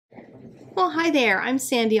Well, hi there. I'm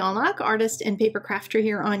Sandy Allnock, artist and paper crafter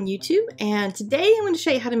here on YouTube, and today I'm going to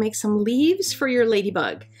show you how to make some leaves for your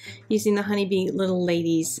ladybug using the Honeybee Little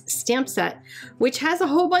Ladies stamp set, which has a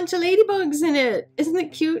whole bunch of ladybugs in it. Isn't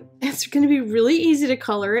it cute? It's going to be really easy to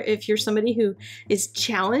color if you're somebody who is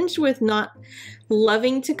challenged with not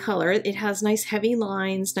loving to color. It has nice heavy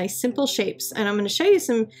lines, nice simple shapes, and I'm going to show you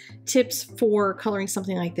some tips for coloring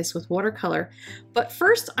something like this with watercolor. But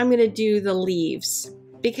first I'm going to do the leaves.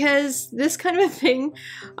 Because this kind of a thing,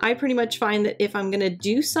 I pretty much find that if I'm going to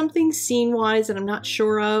do something scene-wise that I'm not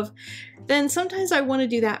sure of, then sometimes I want to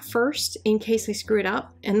do that first in case I screw it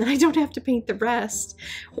up, and then I don't have to paint the rest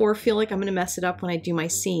or feel like I'm going to mess it up when I do my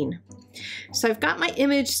scene. So I've got my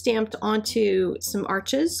image stamped onto some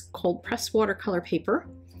arches, cold pressed watercolor paper.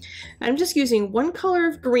 I'm just using one color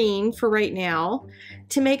of green for right now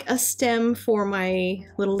to make a stem for my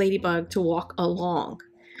little ladybug to walk along.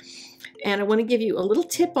 And I want to give you a little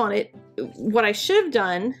tip on it. What I should have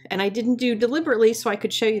done, and I didn't do deliberately so I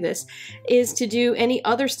could show you this, is to do any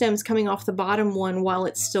other stems coming off the bottom one while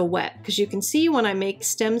it's still wet. Because you can see when I make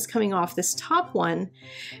stems coming off this top one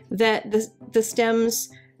that the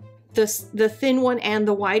stems, the thin one and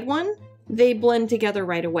the wide one, they blend together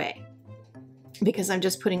right away. Because I'm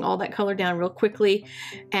just putting all that color down real quickly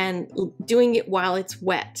and doing it while it's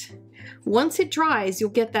wet. Once it dries, you'll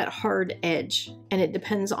get that hard edge, and it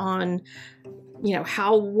depends on, you know,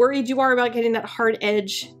 how worried you are about getting that hard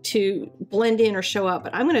edge to blend in or show up.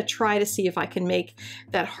 But I'm going to try to see if I can make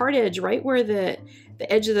that hard edge right where the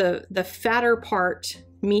edge of the fatter part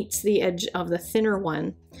meets the edge of the thinner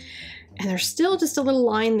one. And there's still just a little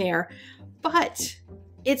line there, but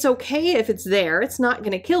it's okay if it's there. It's not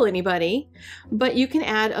going to kill anybody, but you can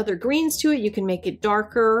add other greens to it. You can make it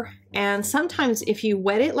darker. And sometimes if you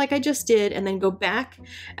wet it like I just did and then go back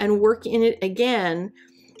and work in it again,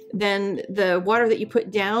 then the water that you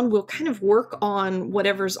put down will kind of work on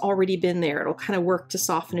whatever's already been there. It'll kind of work to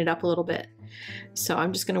soften it up a little bit. So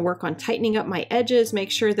I'm just going to work on tightening up my edges,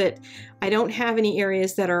 make sure that I don't have any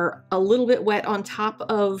areas that are a little bit wet on top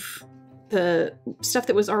of the stuff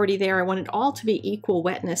that was already there. I want it all to be equal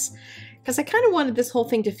wetness because I kind of wanted this whole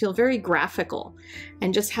thing to feel very graphical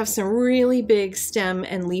and just have some really big stem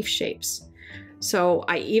and leaf shapes. So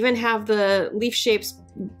I even have the leaf shapes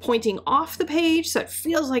pointing off the page so it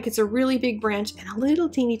feels like it's a really big branch and a little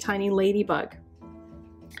teeny tiny ladybug.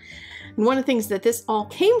 And one of the things that this all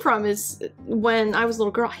came from is when I was a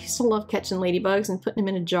little girl, I used to love catching ladybugs and putting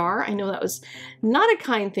them in a jar. I know that was not a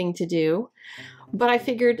kind thing to do. But I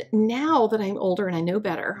figured now that I'm older and I know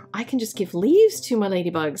better, I can just give leaves to my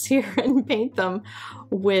ladybugs here and paint them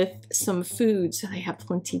with some food so they have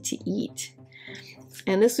plenty to eat.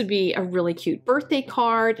 And this would be a really cute birthday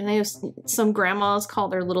card. And I know some grandmas call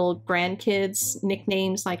their little grandkids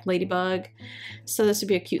nicknames like Ladybug. So this would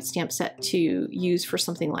be a cute stamp set to use for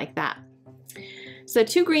something like that. So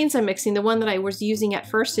two greens I'm mixing. The one that I was using at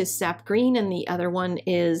first is Sap Green, and the other one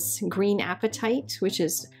is green Apatite, which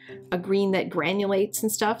is a green that granulates and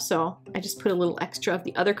stuff. So I just put a little extra of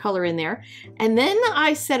the other color in there. And then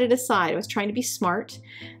I set it aside. I was trying to be smart,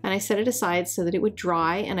 and I set it aside so that it would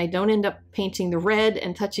dry and I don't end up painting the red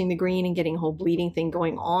and touching the green and getting a whole bleeding thing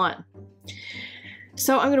going on.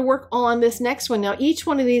 So I'm going to work on this next one. Now each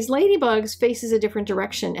one of these ladybugs faces a different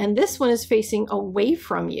direction, and this one is facing away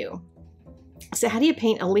from you. So how do you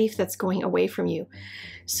paint a leaf that's going away from you?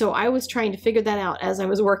 So I was trying to figure that out as I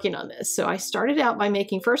was working on this. So I started out by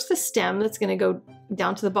making first the stem that's going to go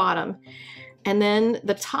down to the bottom. And then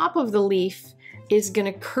the top of the leaf is going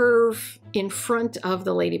to curve in front of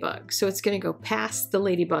the ladybug. So it's going to go past the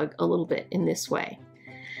ladybug a little bit in this way.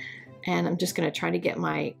 And I'm just going to try to get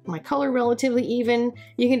my color relatively even.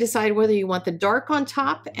 You can decide whether you want the dark on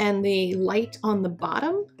top and the light on the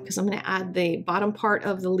bottom, because I'm going to add the bottom part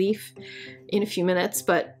of the leaf in a few minutes.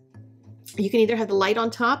 But you can either have the light on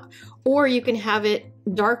top, or you can have it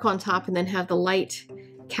dark on top and then have the light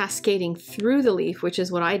cascading through the leaf, which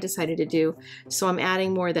is what I decided to do. So I'm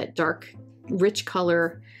adding more of that dark, rich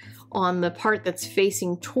color on the part that's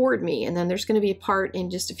facing toward me, and then there's going to be a part in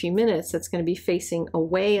just a few minutes that's going to be facing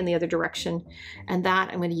away in the other direction, and that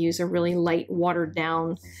I'm going to use a really light watered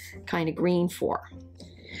down kind of green for.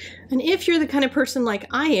 And if you're the kind of person like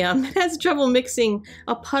I am that has trouble mixing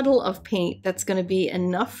a puddle of paint that's going to be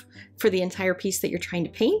enough for the entire piece that you're trying to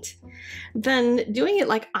paint, then doing it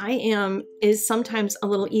like I am is sometimes a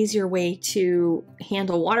little easier way to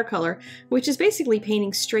handle watercolor, which is basically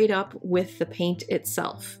painting straight up with the paint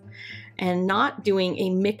itself and not doing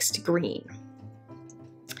a mixed green.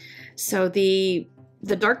 So the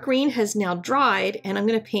the dark green has now dried, and I'm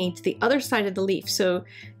going to paint the other side of the leaf. So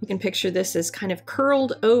you can picture this as kind of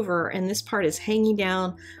curled over, and this part is hanging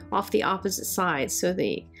down off the opposite side. So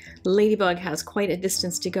the ladybug has quite a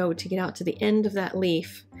distance to go to get out to the end of that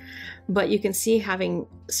leaf. But you can see having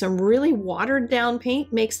some really watered down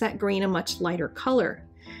paint makes that green a much lighter color.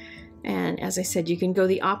 And as I said, you can go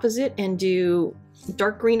the opposite and do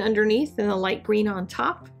dark green underneath and a light green on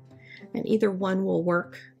top, and either one will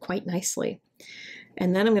work quite nicely.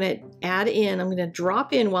 And then I'm going to add in, I'm going to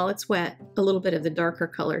drop in while it's wet a little bit of the darker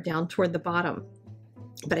color down toward the bottom.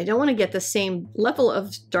 But I don't want to get the same level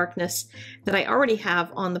of darkness that I already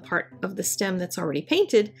have on the part of the stem that's already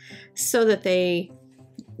painted, so that they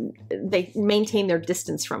maintain their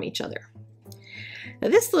distance from each other. Now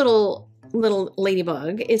this little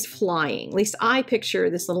ladybug is flying. At least I picture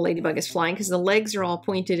this little ladybug is flying, because the legs are all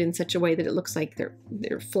pointed in such a way that it looks like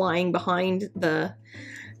they're flying behind the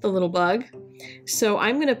little bug. So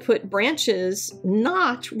I'm going to put branches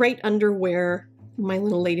not right under where my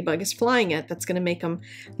little ladybug is flying at. That's going to make them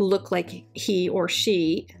look like he or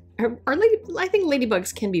she. I think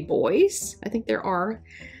ladybugs can be boys. I think there are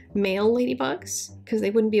male ladybugs, because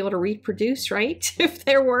they wouldn't be able to reproduce, right? If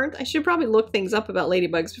there weren't. I should probably look things up about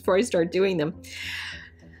ladybugs before I start doing them.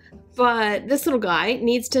 But this little guy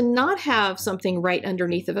needs to not have something right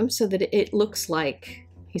underneath of him so that it looks like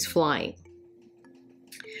he's flying.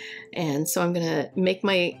 And so I'm going to make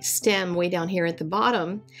my stem way down here at the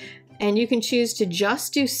bottom. And you can choose to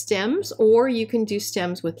just do stems, or you can do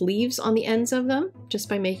stems with leaves on the ends of them, just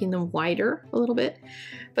by making them wider a little bit.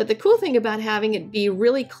 But the cool thing about having it be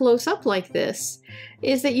really close up like this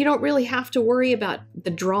is that you don't really have to worry about the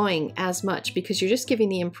drawing as much, because you're just giving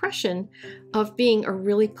the impression of being a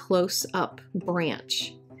really close up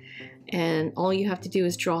branch. And all you have to do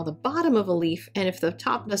is draw the bottom of a leaf, and if the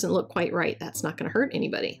top doesn't look quite right, that's not going to hurt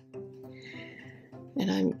anybody. And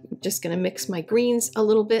I'm just going to mix my greens a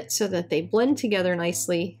little bit so that they blend together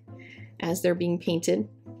nicely as they're being painted.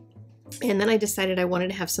 And then I decided I wanted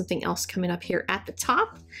to have something else coming up here at the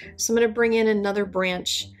top. So I'm going to bring in another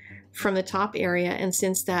branch from the top area. And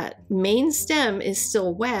since that main stem is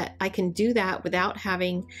still wet, I can do that without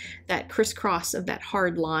having that crisscross of that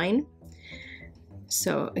hard line.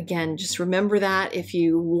 So again, just remember that if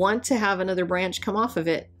you want to have another branch come off of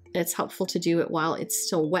it, it's helpful to do it while it's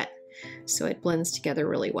still wet, so it blends together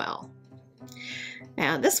really well.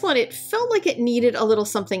 Now this one, it felt like it needed a little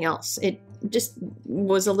something else. It just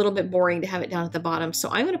was a little bit boring to have it down at the bottom. So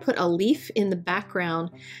I'm going to put a leaf in the background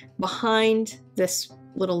behind this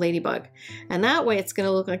little ladybug. And that way it's going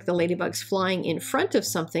to look like the ladybug's flying in front of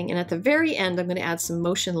something. And at the very end, I'm going to add some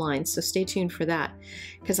motion lines. So stay tuned for that,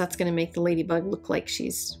 because that's going to make the ladybug look like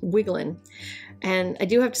she's wiggling. And I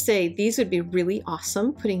do have to say, these would be really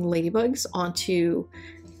awesome putting ladybugs onto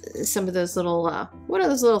some of those little, what are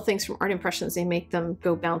those little things from Art Impressions? They make them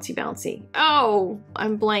go bouncy bouncy. Oh,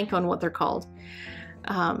 I'm blank on what they're called.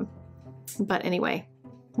 But anyway,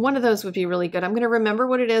 one of those would be really good. I'm going to remember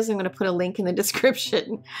what it is. I'm going to put a link in the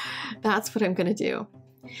description. That's what I'm going to do.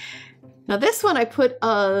 Now this one, I put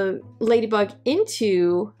a ladybug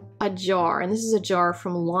into a jar, and this is a jar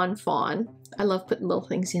from Lawn Fawn. I love putting little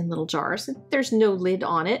things in little jars. There's no lid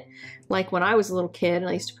on it. Like when I was a little kid, and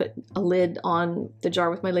I used to put a lid on the jar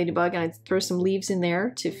with my ladybug, and I'd throw some leaves in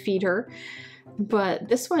there to feed her. But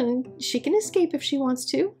this one, she can escape if she wants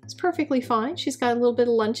to. It's perfectly fine. She's got a little bit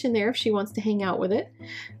of lunch in there if she wants to hang out with it.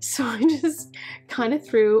 So I just kind of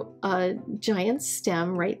threw a giant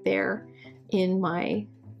stem right there in my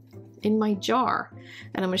jar.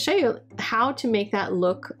 And I'm going to show you how to make that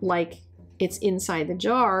look like it's inside the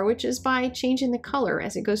jar, which is by changing the color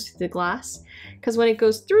as it goes through the glass. Because when it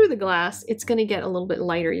goes through the glass, it's going to get a little bit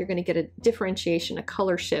lighter. You're going to get a differentiation, a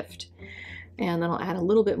color shift. And then I'll add a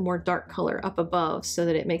little bit more dark color up above so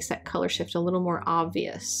that it makes that color shift a little more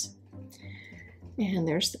obvious. And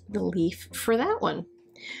there's the leaf for that one.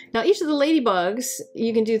 Now each of the ladybugs,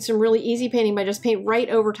 you can do some really easy painting by just paint right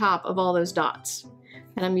over top of all those dots.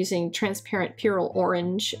 And I'm using transparent Purell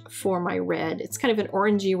Orange for my red. It's kind of an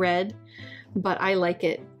orangey red, but I like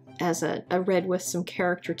it as a red with some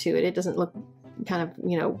character to it. It doesn't look kind of,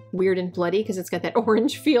 you know, weird and bloody because it's got that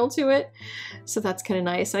orange feel to it. So that's kind of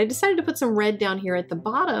nice. And I decided to put some red down here at the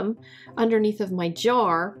bottom underneath of my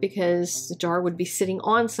jar, because the jar would be sitting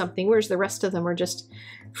on something, whereas the rest of them are just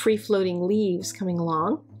free-floating leaves coming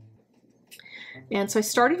along. And so I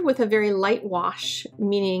started with a very light wash,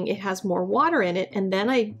 meaning it has more water in it, and then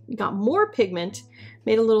I got more pigment,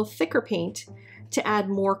 made a little thicker paint to add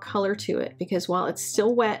more color to it, because while it's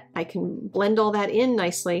still wet, I can blend all that in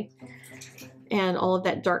nicely, and all of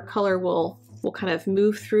that dark color will will kind of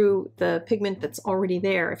move through the pigment that's already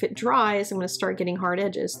there. If it dries, I'm going to start getting hard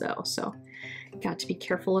edges though, so got to be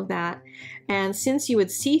careful of that. And since you would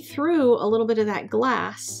see through a little bit of that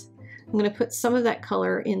glass, I'm going to put some of that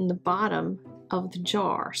color in the bottom of the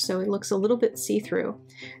jar so it looks a little bit see-through,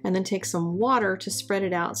 and then take some water to spread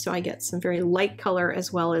it out so I get some very light color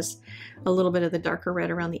as well as a little bit of the darker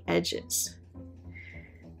red around the edges.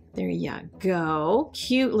 There you go.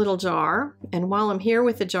 Cute little jar. And while I'm here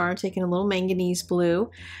with the jar, I'm taking a little manganese blue,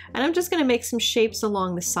 and I'm just going to make some shapes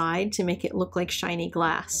along the side to make it look like shiny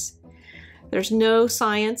glass. There's no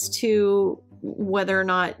science to whether or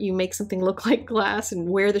not you make something look like glass and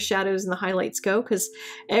where the shadows and the highlights go, because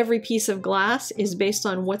every piece of glass is based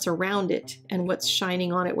on what's around it and what's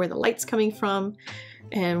shining on it, where the light's coming from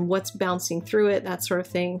and what's bouncing through it, that sort of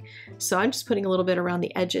thing. So I'm just putting a little bit around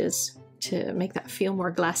the edges to make that feel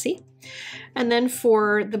more glassy. And then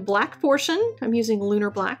for the black portion, I'm using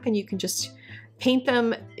lunar black, and you can just paint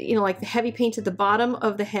them, you know, like the heavy paint at the bottom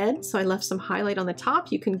of the head. So I left some highlight on the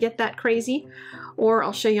top. You can get that crazy, or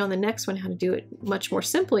I'll show you on the next one how to do it much more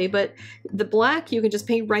simply. But the black, you can just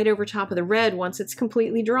paint right over top of the red once it's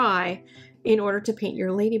completely dry in order to paint your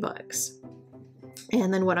ladybugs.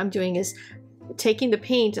 And then what I'm doing is taking the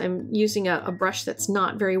paint, I'm using a brush that's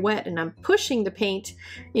not very wet, and I'm pushing the paint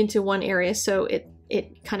into one area so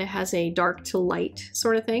it kind of has a dark to light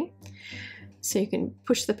sort of thing. So you can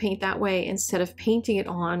push the paint that way instead of painting it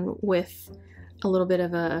on with a little bit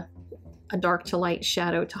of a dark to light,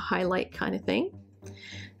 shadow to highlight kind of thing.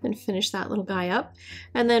 Then finish that little guy up.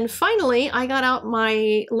 And then finally, I got out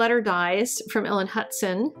my letter dies from Ellen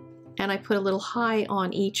Hudson, and I put a little high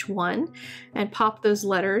on each one and popped those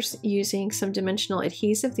letters using some dimensional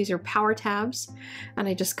adhesive. These are power tabs, and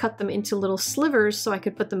I just cut them into little slivers so I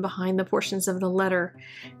could put them behind the portions of the letter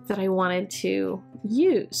that I wanted to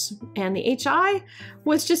use. And the HI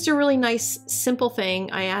was just a really nice, simple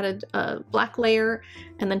thing. I added a black layer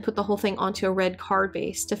and then put the whole thing onto a red card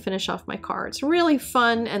base to finish off my cards. Really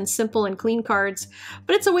fun and simple and clean cards,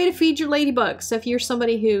 but it's a way to feed your ladybugs. So if you're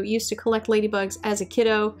somebody who used to collect ladybugs as a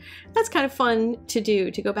kiddo, that's kind of fun to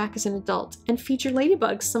do, to go back as an adult and feed your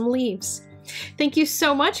ladybugs some leaves. Thank you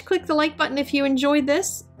so much. Click the like button if you enjoyed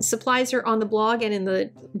this. Supplies are on the blog and in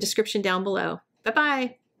the description down below.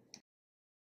 Bye-bye.